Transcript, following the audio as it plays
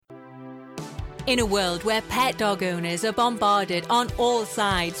In a world where pet dog owners are bombarded on all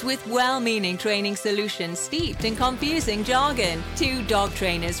sides with well-meaning training solutions steeped in confusing jargon, two dog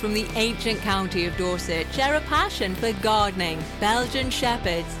trainers from the ancient county of Dorset share a passion for gardening, Belgian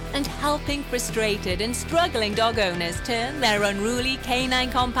shepherds, and helping frustrated and struggling dog owners turn their unruly canine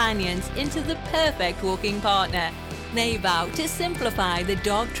companions into the perfect walking partner. They vow to simplify the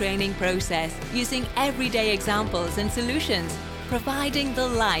dog training process using everyday examples and solutions, providing the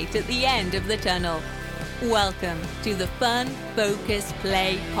light at the end of the tunnel. Welcome to the Fun, Focus,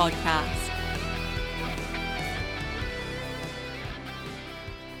 Play podcast.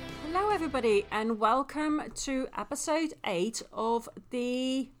 Hello everybody and welcome to episode 8 of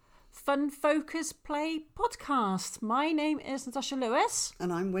the Fun, Focus, Play podcast. My name is Natasha Lewis.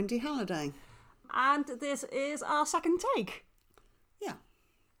 And I'm Wendy Halliday. And this is our second take. Yeah.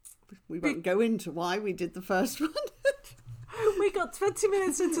 We won't go into why we did the first one. We got 20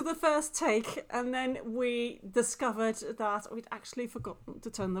 minutes into the first take and then we discovered that we'd actually forgotten to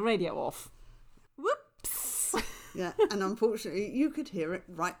turn the radio off. Whoops! Yeah, and unfortunately you could hear it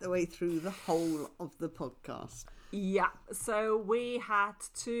right the way through the whole of the podcast. Yeah, so we had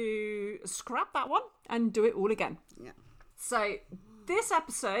to scrap that one and do it all again. Yeah. So this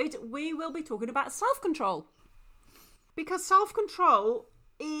episode we will be talking about self-control. Because self-control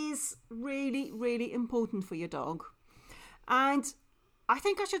is really, really important for your dog. And I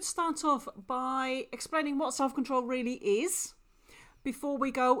think I should start off by explaining what self-control really is before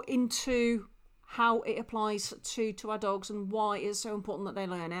we go into how it applies to our dogs and why it's so important that they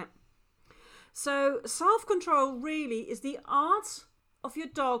learn it. So self-control really is the art of your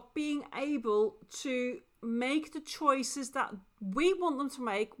dog being able to make the choices that we want them to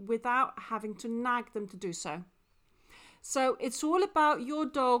make without having to nag them to do so. So it's all about your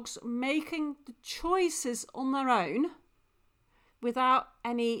dogs making the choices on their own without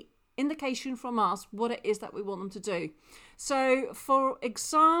any indication from us what it is that we want them to do. So, for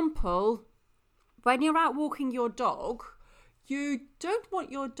example, when you're out walking your dog, you don't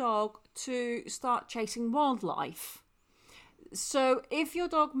want your dog to start chasing wildlife. So, if your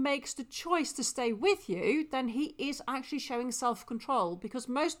dog makes the choice to stay with you, then he is actually showing self-control, because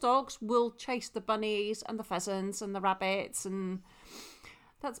most dogs will chase the bunnies and the pheasants and the rabbits and...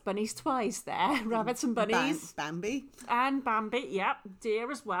 That's bunnies twice there. Rabbits and bunnies. Bambi. And Bambi, yeah. Deer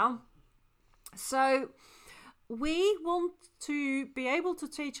as well. So we want to be able to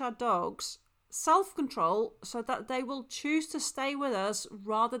teach our dogs self-control so that they will choose to stay with us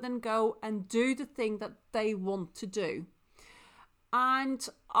rather than go and do the thing that they want to do. And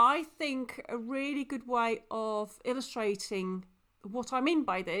I think a really good way of illustrating what I mean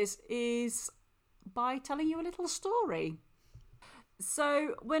by this is by telling you a little story.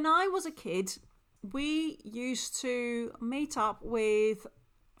 So when I was a kid, we used to meet up with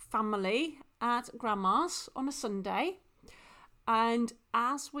family at Grandma's on a Sunday. And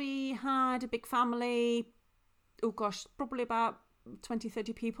as we had a big family, probably about 20,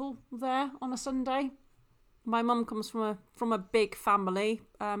 30 people there on a Sunday. My mum comes from a big family.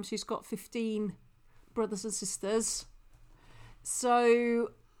 She's got 15 brothers and sisters.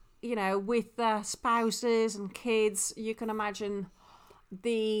 So, you know, with their spouses and kids, you can imagine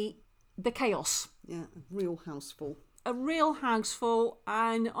the chaos. Yeah, a real house full. A real house full,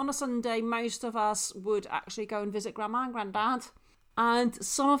 and on a Sunday most of us would actually go and visit Grandma and Grandad, and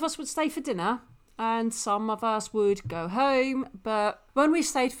some of us would stay for dinner and some of us would go home. But when we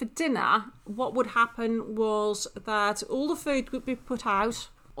stayed for dinner, what would happen was that all the food would be put out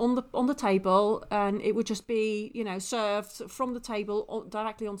on the table, and it would just be, you know, served from the table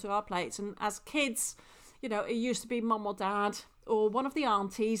directly onto our plates. And as kids, you know, it used to be mum or dad or one of the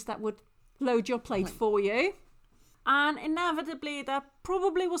aunties that would load your plate for you. And inevitably, there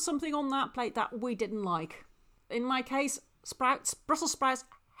probably was something on that plate that we didn't like. In my case, sprouts, Brussels sprouts,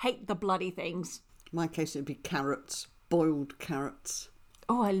 hate the bloody things. In my case, it'd be carrots, boiled carrots.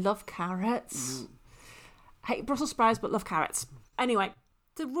 Oh, I love carrots. Hate Brussels sprouts, but love carrots. Anyway,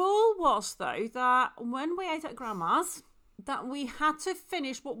 the rule was, though, that when we ate at Grandma's, that we had to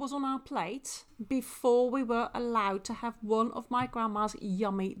finish what was on our plate before we were allowed to have one of my grandma's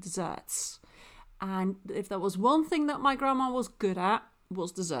yummy desserts. And if there was one thing that my grandma was good at,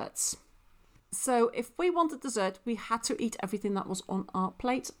 was desserts. So if we wanted dessert, we had to eat everything that was on our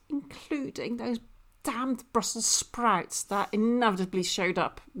plate, including those damned Brussels sprouts that inevitably showed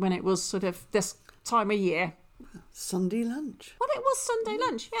up when it was sort of this time of year. Sunday lunch. Well, it was Sunday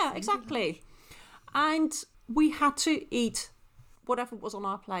lunch. Yeah, Sunday exactly. Lunch. And we had to eat whatever was on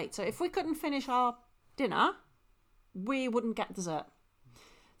our plate. So if we couldn't finish our dinner, we wouldn't get dessert.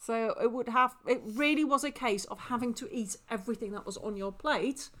 So it really was a case of having to eat everything that was on your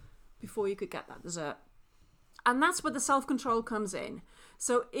plate before you could get that dessert. And that's where the self-control comes in.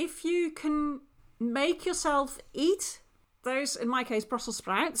 So if you can make yourself eat those, in my case, Brussels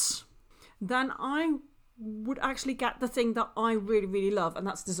sprouts, then I would actually get the thing that I really, really love, and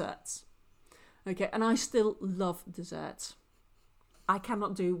that's desserts. Okay, and I still love desserts. I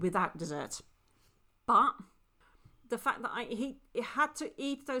cannot do without dessert. But the fact that I had to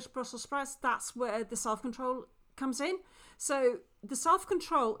eat those Brussels sprouts, that's where the self-control comes in. So the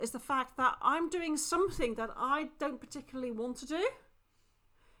self-control is the fact that I'm doing something that I don't particularly want to do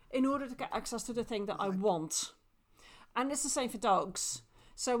in order to get access to the thing that I want. And it's the same for dogs.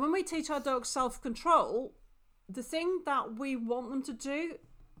 So when we teach our dogs self-control, the thing that we want them to do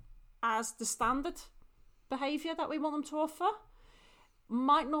as the standard behaviour that we want them to offer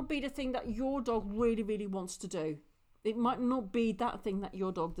might not be the thing that your dog really, really wants to do. It might not be that thing that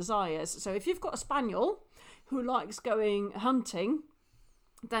your dog desires. So if you've got a spaniel who likes going hunting,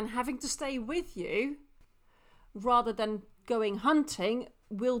 then having to stay with you rather than going hunting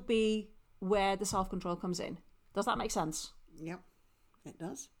will be where the self-control comes in. Does that make sense? Yep, it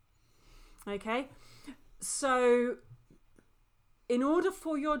does. Okay. So in order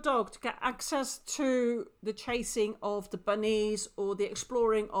for your dog to get access to the chasing of the bunnies or the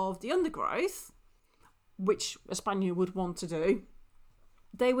exploring of the undergrowth, which a spaniel would want to do,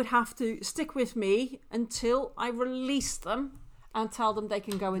 they would have to stick with me until I release them and tell them they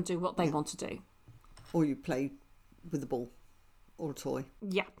can go and do what they want to do. Or you play with a ball or a toy.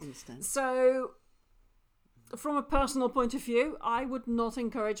 Yeah. Instead. So from a personal point of view, I would not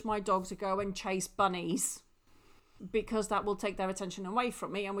encourage my dog to go and chase bunnies because that will take their attention away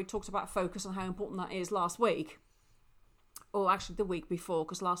from me. And we talked about focus and how important that is last week. Or actually the week before,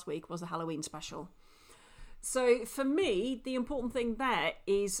 because last week was the Halloween special. So for me, the important thing there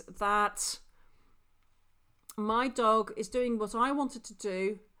is that my dog is doing what I wanted to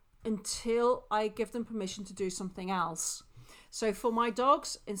do until I give them permission to do something else. So for my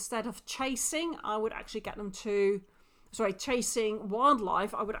dogs, instead of chasing, I would actually get them to, chasing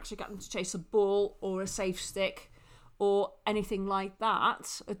wildlife, I would actually get them to chase a ball or a safe stick or anything like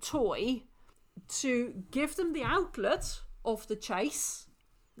that, a toy, to give them the outlet of the chase,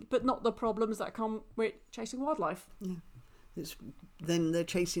 but not the problems that come with chasing wildlife. Yeah. Then they're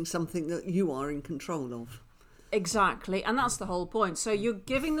chasing something that you are in control of. Exactly, and that's the whole point. So you're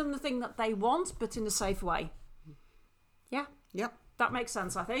giving them the thing that they want, but in a safe way. Yeah? Yep. That makes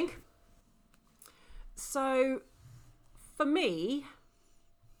sense, I think. So, for me,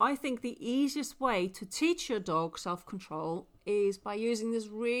 I think the easiest way to teach your dog self-control is by using this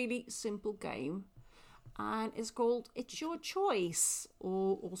really simple game. And it's called It's Your Choice,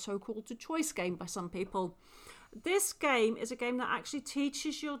 or also called the Choice Game by some people. This game is a game that actually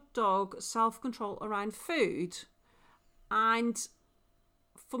teaches your dog self-control around food. And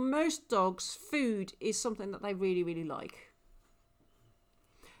for most dogs, food is something that they really, really like.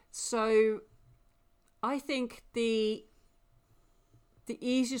 So I think the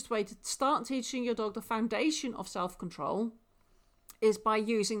easiest way to start teaching your dog the foundation of self-control is by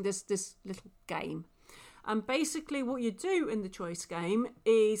using this little game. And basically what you do in the choice game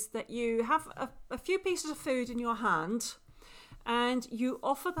is that you have a few pieces of food in your hand and you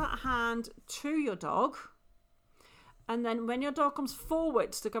offer that hand to your dog. And then when your dog comes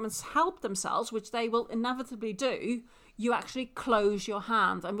forward to come and help themselves, which they will inevitably do, you actually close your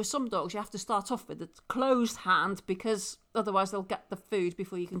hand. And with some dogs, you have to start off with a closed hand because otherwise they'll get the food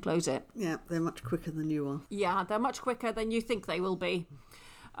before you can close it. Yeah, they're much quicker than you are. Yeah, they're much quicker than you think they will be.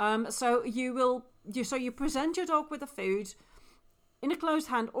 So you present your dog with the food in a closed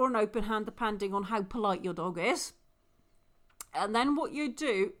hand or an open hand, depending on how polite your dog is. And then what you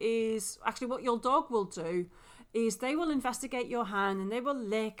do is, actually what your dog will do is they will investigate your hand and they will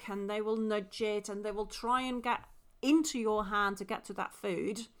lick and they will nudge it and they will try and get into your hand to get to that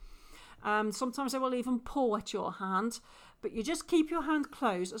food. Sometimes they will even paw at your hand, but you just keep your hand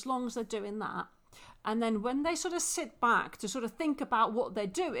closed as long as they're doing that. And then when they sort of sit back to sort of think about what they're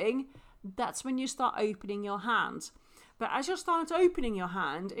doing, that's when you start opening your hand. But as you start opening your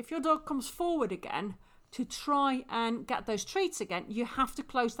hand, if your dog comes forward again to try and get those treats again, you have to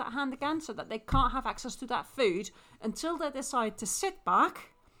close that hand again so that they can't have access to that food until they decide to sit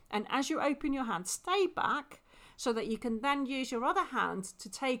back. And as you open your hand, stay back so that you can then use your other hand to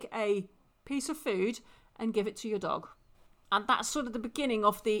take a piece of food and give it to your dog. And that's sort of the beginning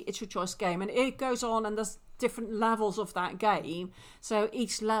of the It's Your Choice game. And it goes on and there's different levels of that game. So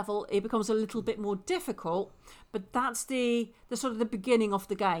each level, it becomes a little bit more difficult. But that's the sort of the beginning of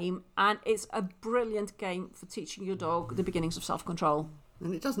the game. And it's a brilliant game for teaching your dog the beginnings of self-control.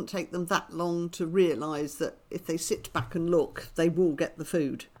 And it doesn't take them that long to realise that if they sit back and look, they will get the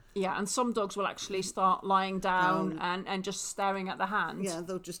food. Yeah, and some dogs will actually start lying down and just staring at the hand. Yeah,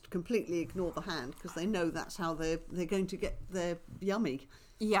 they'll just completely ignore the hand because they know that's how they're going to get their yummy.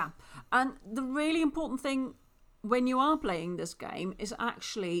 Yeah, and the really important thing when you are playing this game is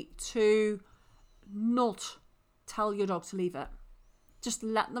actually to not tell your dog to leave it. Just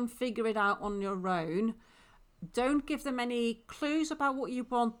let them figure it out on your own. Don't give them any clues about what you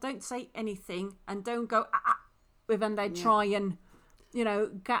want. Don't say anything, and don't go when they try and,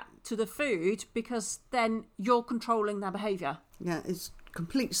 get to the food, because then you're controlling their behaviour. Yeah, it's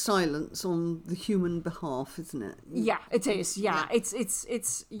complete silence on the human behalf, isn't it? Yeah, it is. Yeah,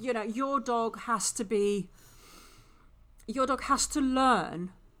 it's your dog has to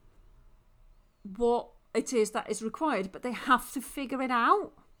learn what it is that is required, but they have to figure it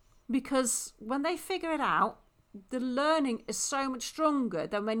out, because when they figure it out, the learning is so much stronger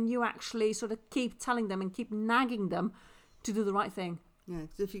than when you actually sort of keep telling them and keep nagging them to do the right thing. Yeah,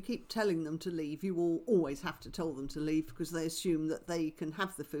 because if you keep telling them to leave, you will always have to tell them to leave, because they assume that they can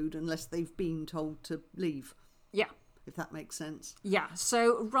have the food unless they've been told to leave. Yeah. If that makes sense. Yeah,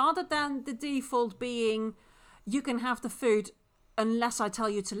 so rather than the default being you can have the food unless I tell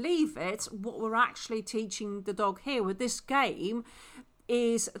you to leave it, what we're actually teaching the dog here with this game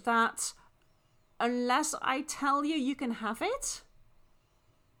is that unless I tell you you can have it,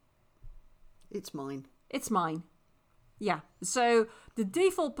 it's mine. It's mine. Yeah. So the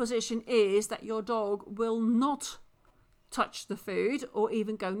default position is that your dog will not touch the food or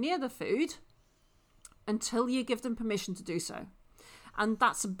even go near the food until you give them permission to do so. And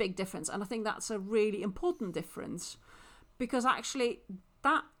that's a big difference. And I think that's a really important difference, because actually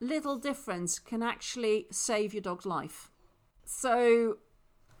that little difference can actually save your dog's life. So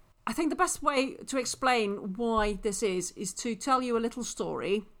I think the best way to explain why this is to tell you a little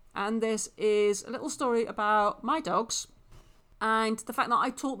story. And this is a little story about my dogs and the fact that I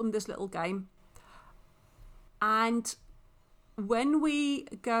taught them this little game. And when we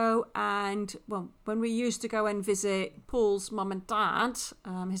used to go and visit Paul's mum and dad,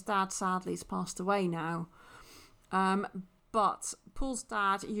 his dad sadly has passed away now. But Paul's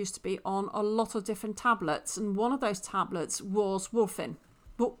dad used to be on a lot of different tablets, and one of those tablets was warfarin.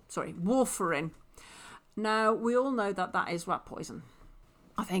 Now, we all know that is rat poison.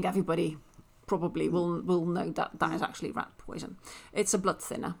 I think everybody probably will know that is actually rat poison. It's a blood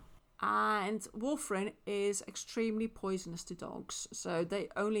thinner. And warfarin is extremely poisonous to dogs. So they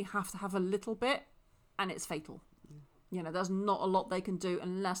only have to have a little bit and it's fatal. There's not a lot they can do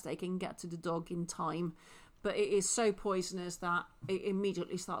unless they can get to the dog in time. But it is so poisonous that it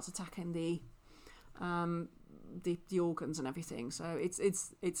immediately starts attacking the organs and everything. So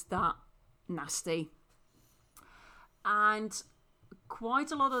it's that nasty. And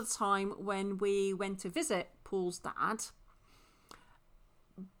quite a lot of the time when we went to visit Paul's dad,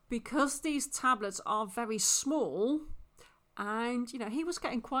 because these tablets are very small and, he was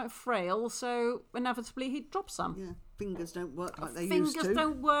getting quite frail, so inevitably he'd drop some. Yeah, fingers don't work like they used to. Fingers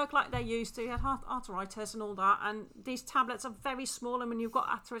don't work like they used to. He had arthritis and all that, and these tablets are very small, and when you've got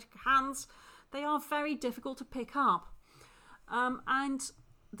arthritic hands, they are very difficult to pick up. And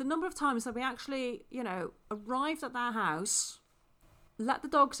the number of times that we actually, arrived at their house, let the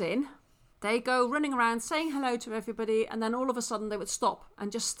dogs in, they go running around saying hello to everybody, and then all of a sudden they would stop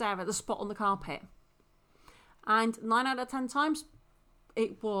and just stare at the spot on the carpet. And 9 out of 10 times,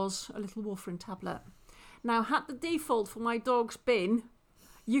 it was a little warfarin tablet. Now, had the default for my dogs been,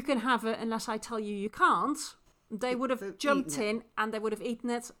 you can have it unless I tell you you can't, they would have jumped in and they would have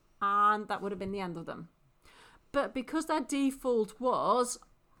eaten it, and that would have been the end of them. But because their default was,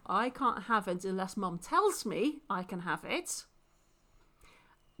 I can't have it unless Mum tells me I can have it,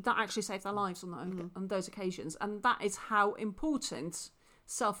 that actually saved their lives on those occasions. And that is how important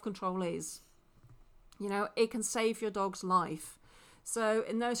self-control is. It can save your dog's life. So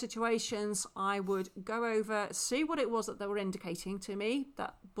in those situations, I would go over, see what it was that they were indicating to me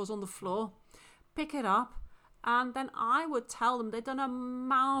that was on the floor, pick it up, and then I would tell them they'd done a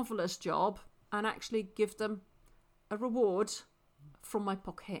marvellous job and actually give them a reward from my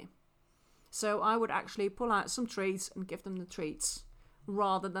pocket. So I would actually pull out some treats and give them the treats,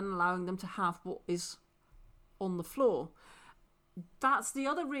 rather than allowing them to have what is on the floor. That's the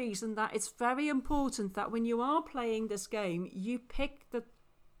other reason that it's very important that when you are playing this game, you pick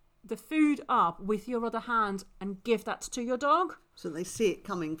the food up with your other hand and give that to your dog. So they see it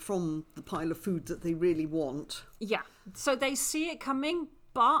coming from the pile of food that they really want. Yeah, so they see it coming,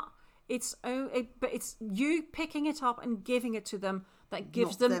 but it's you picking it up and giving it to them that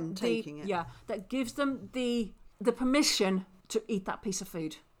gives them taking it. Yeah, that gives them the permission to eat that piece of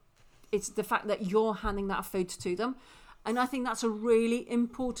food. It's the fact that you're handing that food to them. And I think that's a really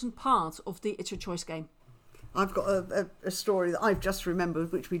important part of the It's Your Choice game. I've got a story that I've just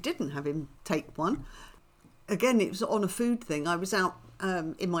remembered, which we didn't have him take one. Again, it was on a food thing. I was out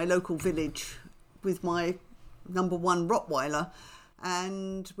in my local village with my number 1 Rottweiler,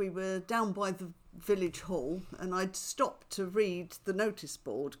 and we were down by the village hall, and I'd stopped to read the notice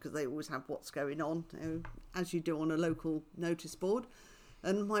board, because they always have what's going on, as you do on a local notice board.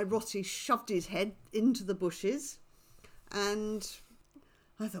 And my Rottie shoved his head into the bushes, and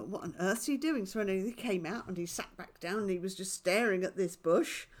I thought, what on earth's he doing? So anyway, he came out and he sat back down and he was just staring at this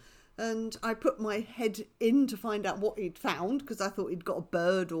bush. And I put my head in to find out what he'd found, because I thought he'd got a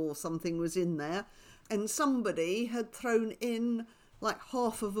bird or something was in there. And somebody had thrown in like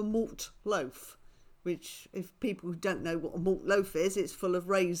half of a malt loaf, which, if people don't know what a malt loaf is, it's full of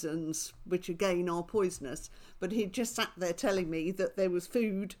raisins, which again are poisonous. But he'd just sat there telling me that there was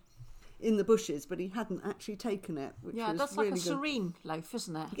food in the bushes, but he hadn't actually taken it. Which was that's really like a good. serene loaf,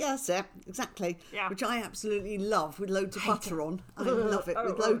 isn't it? Yes, yeah, exactly. Yeah. Which I absolutely love, with loads of butter on. I love it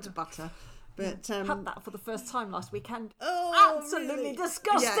with loads of butter. But Had that for the first time last weekend. Oh, Absolutely really?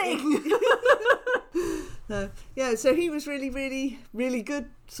 disgusting. So he was really, really, really good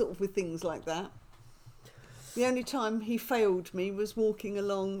sort of with things like that. The only time he failed me was walking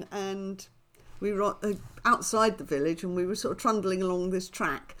along, and we were outside the village, and we were sort of trundling along this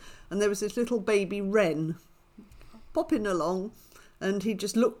track, and there was this little baby wren popping along, and he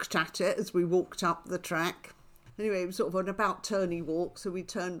just looked at it as we walked up the track. Anyway, it was sort of an about turny walk, so we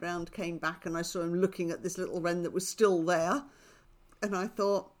turned round, came back, and I saw him looking at this little wren that was still there, and I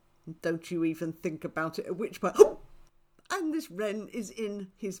thought, don't you even think about it, at which point, and this wren is in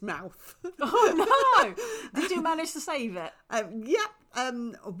his mouth. Oh no! Did you manage to save it?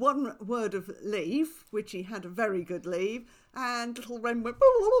 One word of leave, which he had a very good leave, and little wren went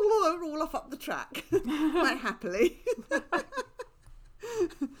all off up the track, quite happily.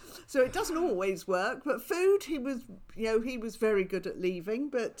 So it doesn't always work, but food, he was very good at leaving.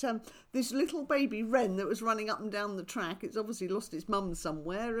 But this little baby wren that was running up and down the track, it's obviously lost its mum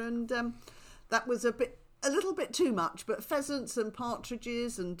somewhere, and that was a little bit too much. But pheasants and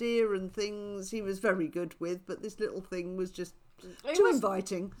partridges and deer and things he was very good with, but this little thing was just too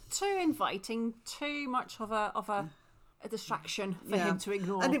inviting. Too inviting, too much of a distraction for him to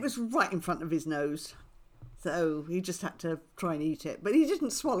ignore. And it was right in front of his nose. So he just had to try and eat it. But he didn't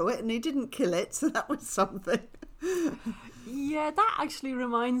swallow it and he didn't kill it, so that was something. Yeah, that actually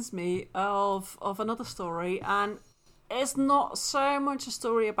reminds me of another story, and it's not so much a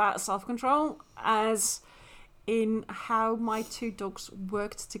story about self-control as in how my 2 dogs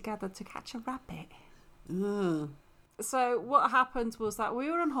worked together to catch a rabbit. So what happened was that we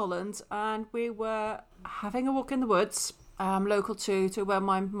were in Holland and we were having a walk in the woods, local to where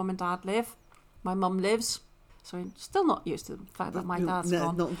my mum and dad live. My mum lives. So I'm still not used to the fact that my dad's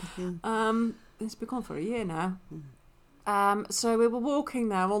gone. It's been gone for a year now. So we were walking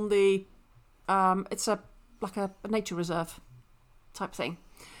there on the, it's like a nature reserve type thing.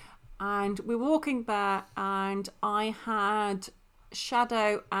 And we were walking there, and I had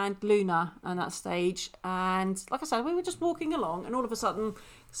Shadow and Luna at that stage. And like I said, we were just walking along, and all of a sudden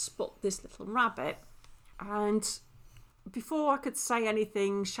spot this little rabbit. And before I could say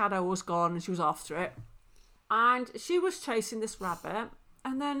anything, Shadow was gone and she was after it. And she was chasing this rabbit.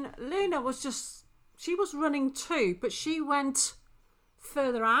 And then Luna was she was running too, but she went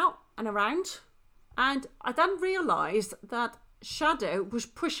further out and around. And I then realised that Shadow was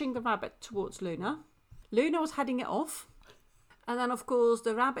pushing the rabbit towards Luna. Luna was heading it off. And then, of course,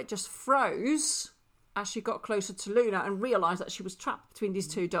 the rabbit just froze as she got closer to Luna and realised that she was trapped between these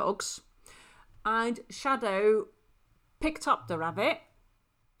 2 dogs. And Shadow picked up the rabbit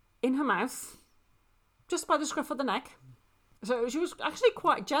in her mouth, just by the scruff of the neck. So she was actually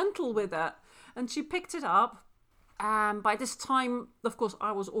quite gentle with it. And she picked it up. By this time, of course,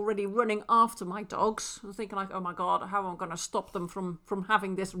 I was already running after my dogs. I was thinking like, oh my God, how am I going to stop them from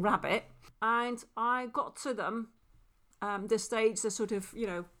having this rabbit? And I got to them. This stage, the sort of,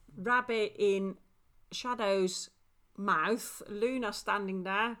 rabbit in Shadow's mouth, Luna standing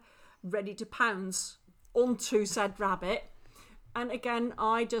there, ready to pounce onto said rabbit. And again,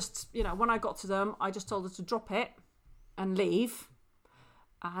 I just, when I got to them, I just told her to drop it and leave,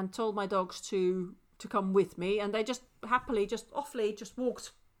 and told my dogs to come with me, and they just happily, awfully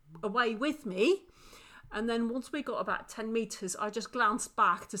walked away with me. And then once we got about 10 metres, I just glanced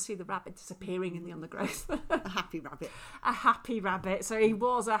back to see the rabbit disappearing in the undergrowth. A happy rabbit. A happy rabbit. So it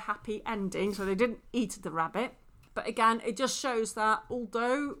was a happy ending. So they didn't eat the rabbit. But again, it just shows that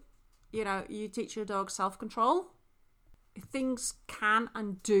although, you teach your dog self-control, things can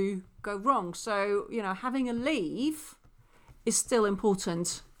and do go wrong. So, having a leave is still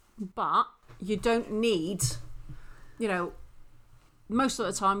important, but you don't need, most of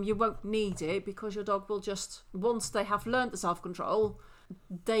the time you won't need it, because your dog will just, once they have learned the self-control,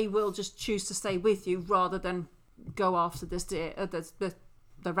 they will just choose to stay with you rather than go after this deer,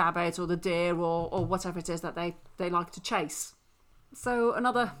 the rabbit or the deer or whatever it is that they like to chase. So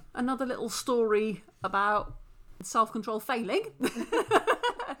another little story about self-control failing,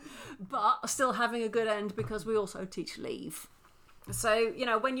 but still having a good end, because we also teach leave. So,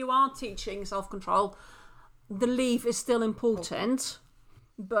 when you are teaching self-control, the leave is still important,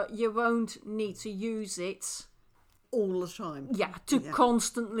 but you won't need to use it all the time. Yeah, to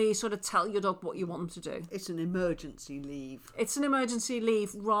constantly sort of tell your dog what you want them to do. It's an emergency leave. It's an emergency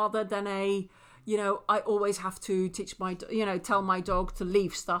leave rather than I always have to teach tell my dog to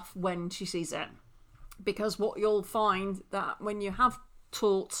leave stuff when she sees it. Because what you'll find that when you have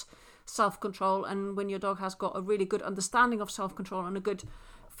taught self-control, and when your dog has got a really good understanding of self-control and a good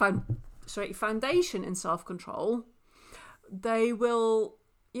foundation in self-control, they will,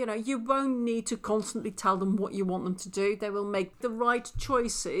 you won't need to constantly tell them what you want them to do. They will make the right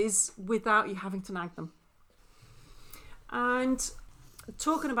choices without you having to nag them. And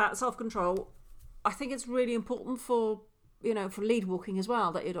talking about self-control, I think it's really important for lead walking as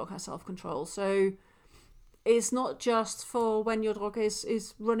well, that your dog has self-control. So it's not just for when your dog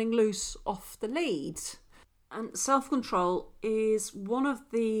is running loose off the lead. And self-control is one of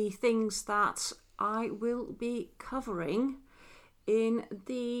the things that I will be covering in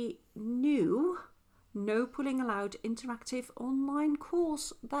the new No Pulling Allowed interactive online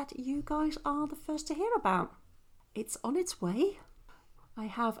course that you guys are the first to hear about. It's on its way. I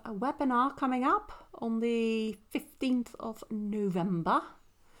have a webinar coming up on the 15th of November,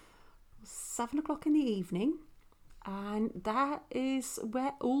 7:00 in the evening, and that is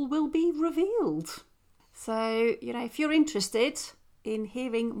where all will be revealed. So, if you're interested in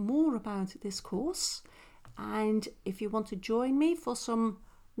hearing more about this course, and if you want to join me for some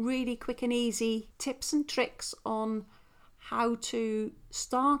really quick and easy tips and tricks on how to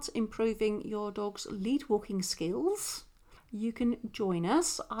start improving your dog's lead walking skills, you can join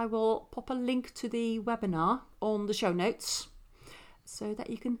us. I will pop a link to the webinar on the show notes so that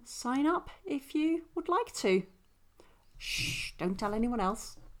you can sign up if you would like to. Shh, don't tell anyone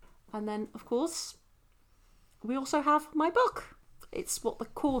else. And then, of course, we also have my book. It's what the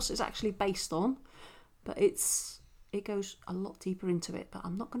course is actually based on, but it goes a lot deeper into it. But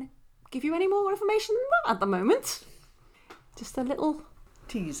I'm not going to give you any more information than that at the moment. Just a little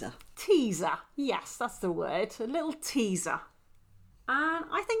teaser. Yes, that's the word. A little teaser. And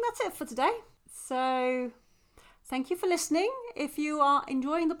I think that's it for today. So thank you for listening. If you are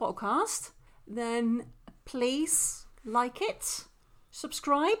enjoying the podcast, then please like it,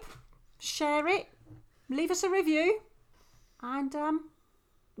 subscribe, share it, leave us a review, and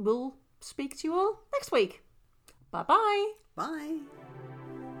we'll speak to you all next week. Bye-bye. Bye.